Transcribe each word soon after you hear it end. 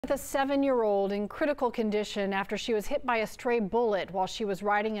With a 7-year-old in critical condition after she was hit by a stray bullet while she was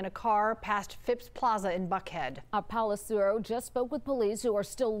riding in a car past Phipps Plaza in Buckhead. Palacero just spoke with police who are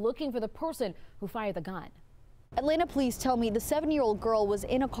still looking for the person who fired the gun. Atlanta police tell me the 7-year-old girl was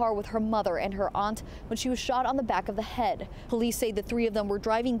in a car with her mother and her aunt when she was shot on the back of the head. Police say the three of them were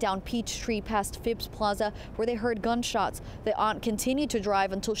driving down Peachtree past Phipps Plaza where they heard gunshots. The aunt continued to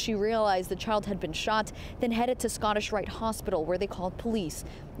drive until she realized the child had been shot, then headed to Scottish Rite Hospital where they called police.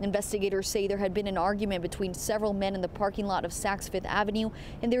 Investigators say there had been an argument between several men in the parking lot of Saks Fifth Avenue,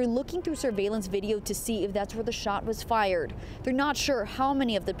 and they're looking through surveillance video to see if that's where the shot was fired. They're not sure how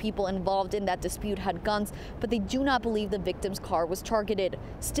many of the people involved in that dispute had guns, but they do not believe the victim's car was targeted.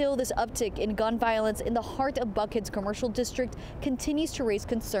 Still, this uptick in gun violence in the heart of Buckhead's commercial district continues to raise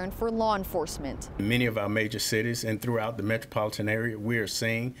concern for law enforcement. In many of our major cities and throughout the metropolitan area, we are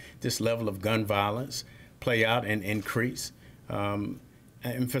seeing this level of gun violence play out and increase.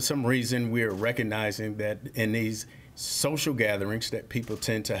 And for some reason, we're recognizing that in these social gatherings that people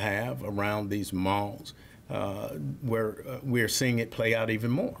tend to have around these malls, where we're seeing it play out even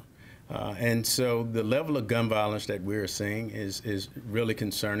more. And so the level of gun violence that we're seeing is really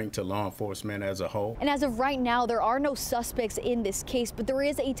concerning to law enforcement as a whole. And as of right now, there are no suspects in this case, but there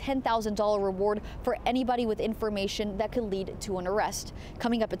is a $10,000 reward for anybody with information that could lead to an arrest.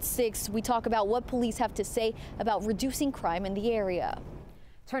 Coming up at 6, we talk about what police have to say about reducing crime in the area.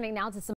 Turning now to some